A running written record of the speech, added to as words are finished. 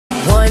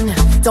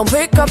One, don't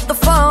pick up the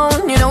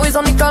phone. You know he's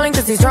only calling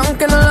cause he's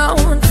drunk and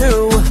alone.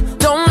 Two,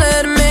 don't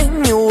let him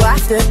in. You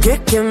have to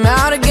kick him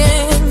out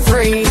again.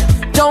 Three,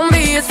 don't be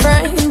his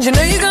friend. You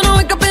know you're gonna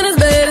wake up in his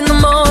bed in the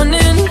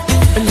morning,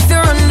 and if you're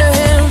under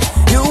him,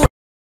 you.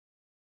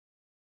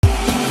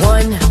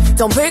 One,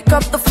 don't pick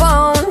up the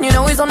phone. You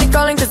know he's only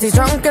calling cause he's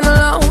drunk and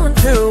alone.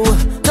 Two,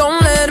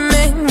 don't let him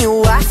in.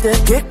 You have to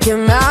kick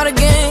him out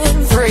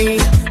again. Three,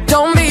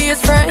 don't be his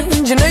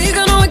friend. You know you're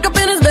gonna wake up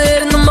in his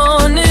bed in the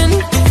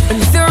morning,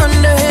 and if you're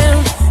under him.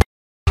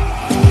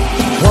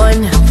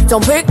 One,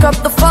 don't pick up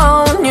the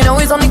phone. You know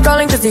he's only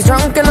calling cause he's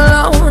drunk and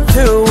alone.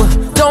 Two,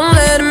 don't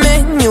let him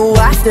in. You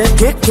have to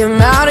kick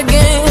him out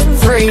again.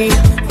 Three,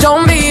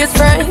 don't be his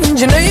friend.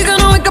 You know you're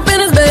gonna wake up in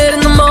his bed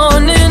in the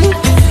morning,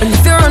 and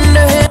if you're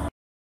under him.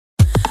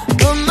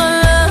 But my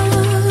love,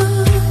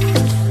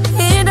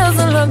 he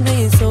doesn't love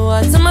me, so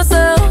I tell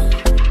myself,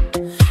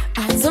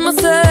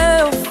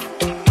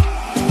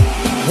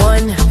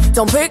 One,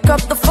 don't pick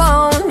up the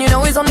phone. You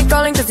know he's only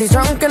calling cause he's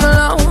drunk and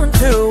alone.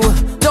 Two,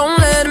 don't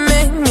let him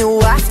in. You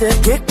have to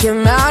kick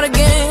him out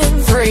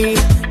again. Three,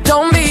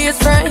 don't be his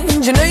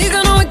friend. You know you're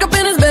gonna wake up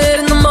in his bed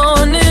in the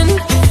morning,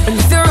 and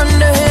if you're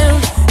under him,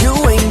 you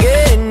ain't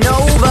getting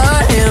over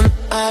him.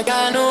 I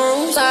got no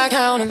rules, I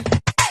count them.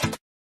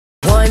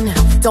 One,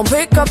 don't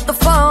pick up the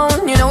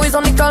phone. You know he's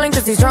only calling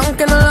cause he's drunk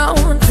and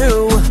alone.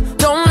 Two,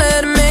 don't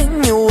let him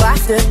in. You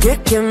have to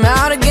kick him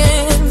out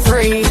again.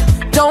 Three,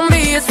 don't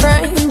be his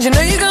friend. You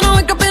know you're gonna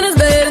wake up in his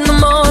bed in the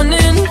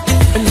morning,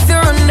 and if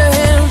you're under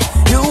him,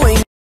 you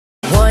ain't.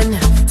 One,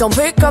 don't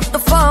pick up the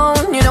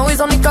phone. You know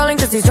he's only calling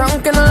cause he's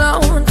drunk and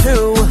alone.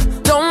 Two,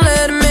 don't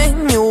let him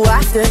in. You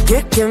have to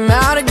kick him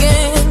out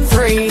again.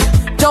 Three,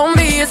 don't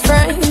be his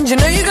friend. You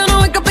know you're gonna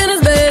wake up in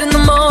his bed in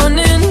the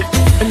morning,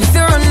 and if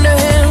you're under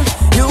him,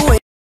 you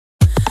ain't.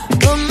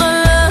 But my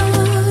love,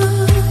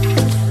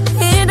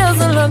 he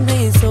doesn't love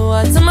me, so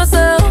I tell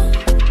myself,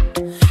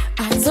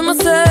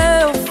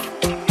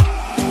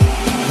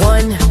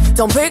 One,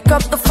 don't pick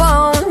up the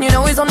phone. You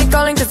know he's only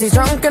calling cause he's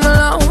drunk and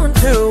alone.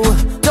 Two,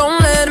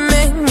 don't let him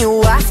in.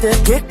 You have to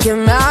kick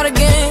him out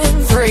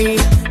again. Three,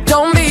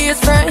 don't be his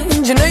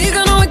friend. You know you're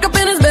gonna wake up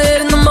in his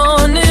bed in the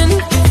morning,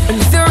 and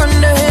if you're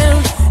under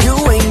him, you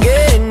ain't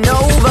getting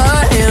over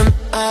him.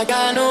 I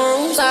got no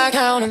rules, I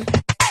count them.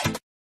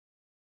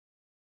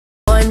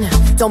 One,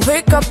 don't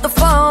pick up the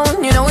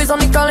phone. You know he's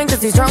only calling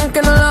cause he's drunk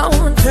and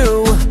alone.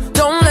 Two,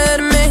 don't let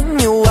him in.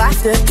 You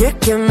have to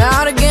kick him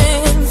out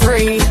again.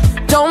 Three,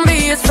 don't be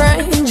his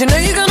friend. You know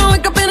you're gonna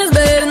wake up in his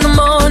bed in the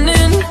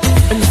morning,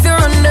 and if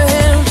you're under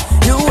him,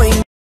 you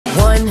ain't.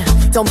 One,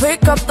 don't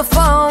pick up the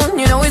phone.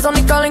 You know he's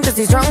only calling cause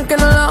he's drunk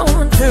and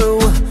alone. Two,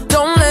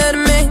 don't let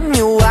him in.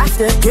 You have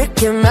to kick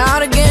him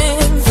out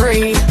again.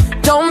 Three,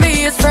 don't be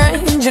his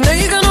friend. You know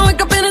you're gonna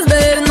wake up in his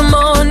bed in the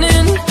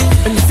morning,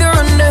 and if you're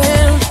under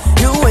him,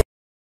 you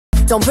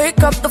ain't. Don't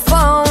pick up the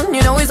phone.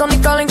 You know he's only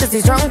calling cause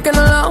he's drunk and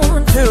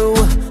alone. Two,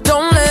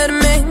 don't let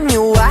him in.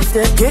 You have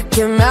to kick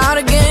him out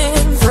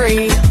again.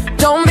 Three,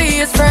 don't be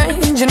his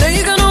friend. You know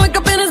you're gonna wake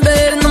up in his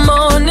bed in the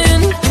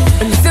morning,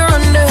 and if you're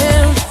under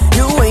him,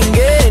 you ain't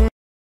getting.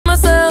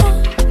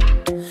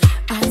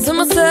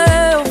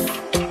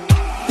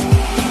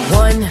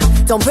 One,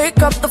 don't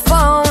pick up the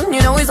phone.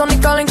 You know he's only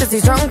calling cause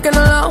he's drunk and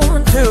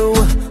alone. Two,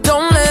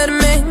 don't let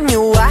him in.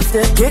 You have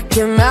to kick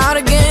him out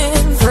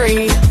again.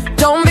 Three,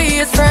 don't be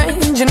his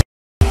friend. You know.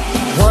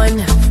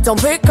 One, don't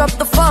pick up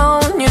the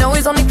phone. You know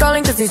he's only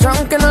calling cause he's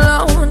drunk and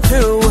alone.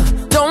 Two,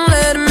 don't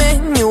let him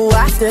in. You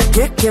have to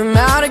kick him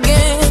out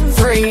again.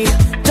 Three,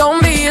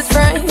 don't be his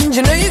friend.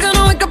 You know you're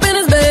gonna wake up in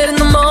his bed in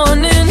the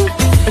morning,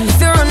 and if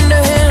you're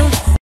under him.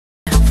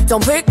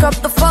 Don't pick up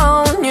the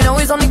phone. You know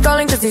he's only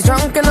calling cause he's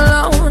drunk and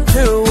alone.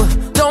 Two,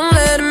 don't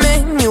let him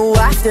in. You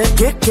have to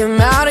kick him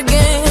out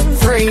again.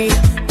 Three,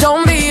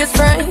 don't be his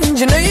friend.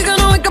 You know you're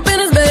gonna wake up in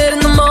his bed in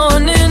the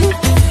morning,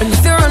 and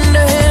if you're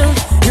under him,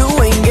 you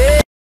ain't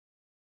get.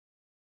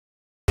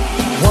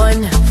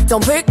 One,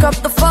 don't pick up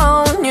the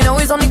phone. You know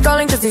he's only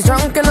calling cause he's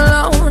drunk and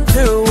alone.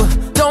 Two,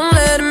 don't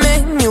let him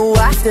in. You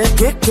have to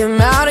kick him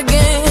out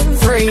again.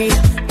 Three,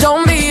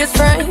 don't be his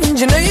friend.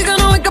 You know you're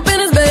gonna wake up in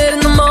his bed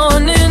in the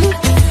morning,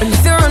 and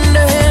if you're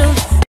under him.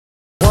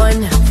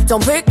 One,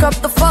 don't pick up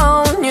the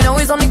phone. You know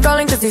he's only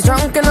calling cause he's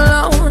drunk and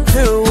alone.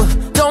 Two,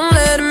 don't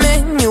let him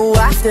in. You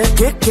have to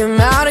kick him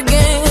out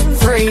again.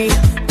 Three,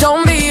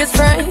 don't be his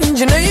friend.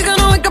 You know you're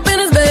gonna wake up in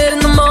his bed in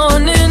the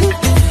morning,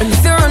 and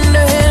if you're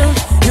under him,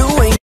 you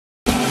ain't.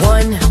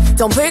 One,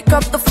 don't pick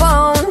up the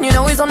phone. You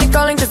know he's only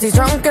calling cause he's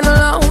drunk and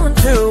alone.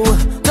 Two,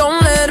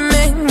 don't let him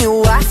in.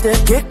 You have to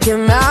kick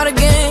him out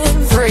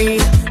again. Three,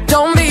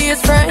 don't be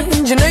his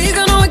friend. You know you're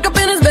gonna wake up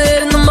in his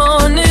bed in the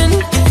morning,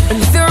 and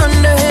if you're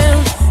under him,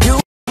 you.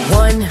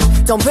 One,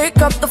 don't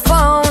pick up the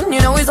phone.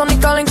 You know he's only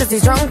calling cause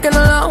he's drunk and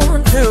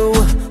alone. Two,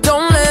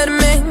 don't let him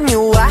in.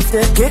 You have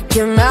to kick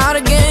him out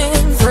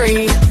again.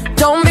 Three,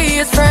 don't be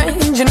his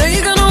friend. You know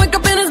you're gonna wake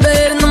up in his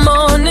bed in the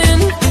morning,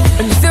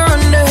 and if you're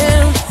under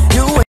him,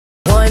 you ain't.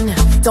 One,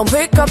 don't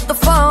pick up the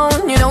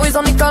phone. You know he's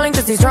only calling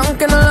cause he's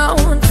drunk and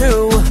alone.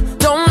 Two,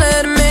 don't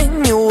let him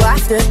in. You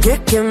have to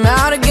kick him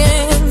out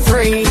again.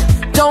 3,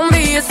 don't be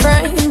his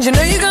friend. You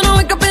know you're gonna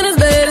wake up in his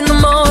bed in the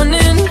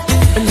morning,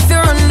 and if you're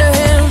under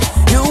him,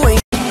 you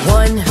ain't.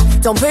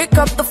 1, don't pick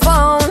up the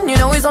phone. You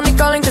know he's only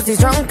calling cause he's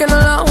drunk and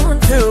alone.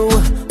 2,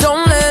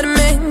 don't let him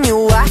in.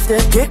 You have to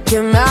kick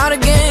him out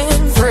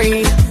again.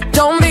 3,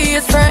 don't be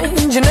his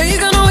friend. You know you're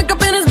gonna wake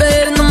up in his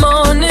bed in the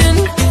morning,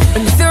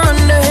 and if you're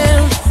under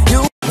him,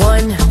 you.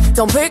 1,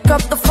 don't pick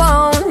up the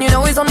phone. You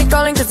know he's only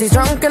calling cause he's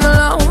drunk and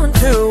alone.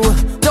 2,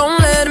 don't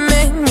let him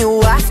in.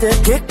 You have to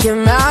kick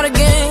him out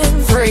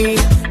again. 3,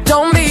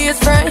 don't be his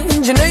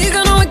friend. You know you're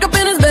gonna wake up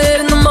in his bed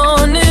in the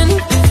morning,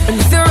 and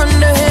if you're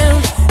under him,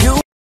 you.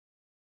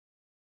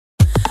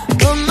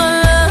 But my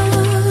love,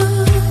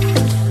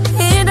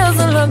 he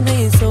doesn't love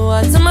me, so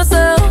I tell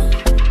myself,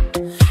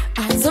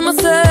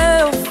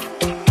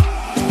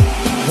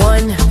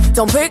 One,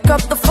 don't pick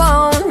up the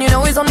phone. You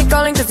know he's only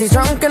calling cause he's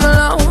drunk and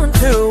alone.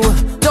 2,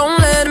 don't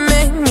let him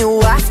in.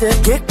 You have to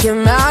kick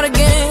him out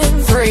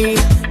again. 3,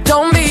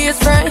 don't be his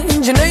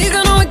friend. You know you're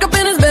gonna wake up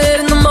in his bed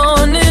in the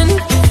morning,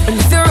 and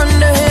if you're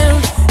under him,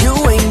 you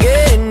ain't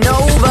getting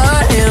over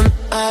him.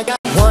 I got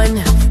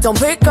 1, don't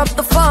pick up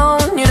the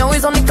phone. You know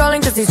he's only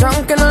calling cause he's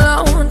drunk and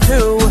alone.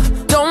 2,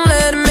 don't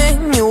let him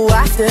in. You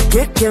have to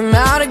kick him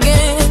out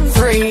again.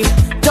 3,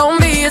 don't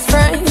be his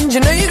friend. You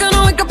know you're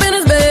gonna wake up in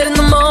his bed in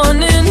the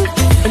morning,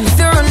 and if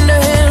you're under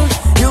him,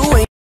 you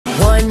ain't.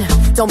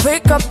 1, don't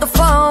pick up the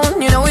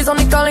phone. You know he's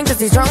only calling cause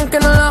he's drunk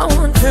and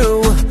alone.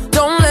 2,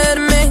 don't let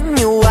him in.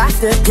 You have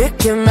to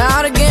kick him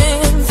out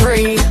again.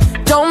 3,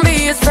 don't be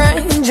his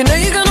friend. You know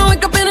you're gonna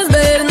wake up in his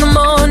bed in the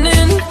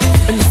morning,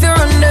 and if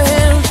you're under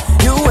him,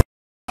 you ain't.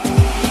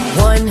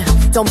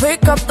 1, don't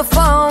pick up the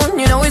phone.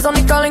 You know he's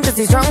only calling cause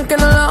he's drunk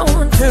and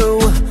alone. 2,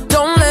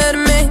 don't let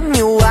him in.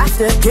 You have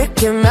to kick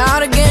him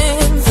out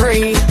again.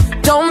 3,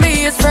 don't be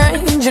his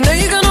friend. You know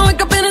you're gonna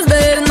wake up in his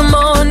bed in the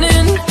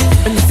morning,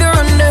 and if you're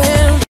under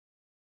him.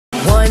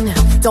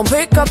 1, don't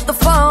pick up the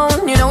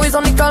phone. You know he's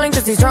only calling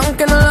cause he's drunk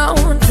and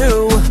alone.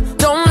 2,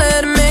 don't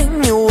let him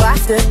in. You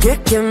have to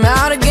kick him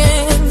out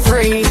again.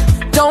 3,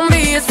 don't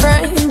be his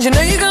friend. You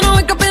know you're gonna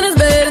wake up in his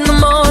bed in the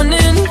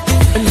morning,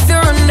 and if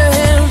you're under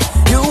him,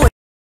 you ain't.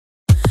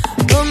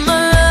 But my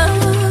love,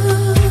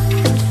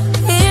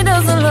 he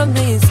doesn't love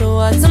me, so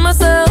I tell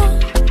myself,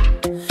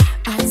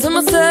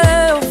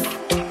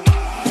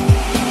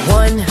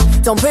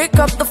 1, don't pick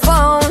up the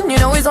phone. You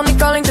know he's only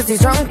calling cause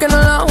he's drunk and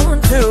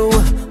alone. 2,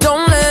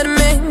 don't let him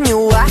in.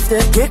 You have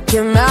to kick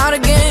him out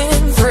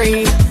again.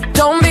 3,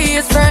 don't be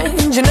his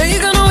friend. You know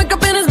you're gonna wake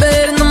up in his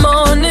bed in the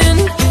morning,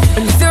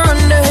 and if you're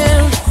under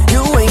him,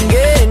 you ain't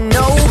getting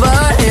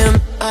over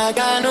him. I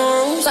got no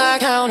rules, I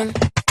count them.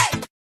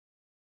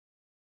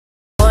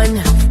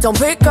 1, don't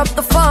pick up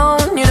the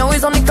phone. You know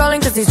he's only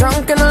calling cause he's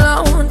drunk and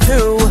alone.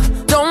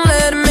 2, don't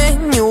let him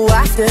in. You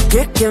have to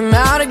kick him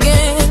out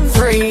again.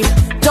 3,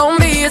 don't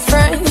be his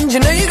friend. You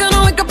know you're gonna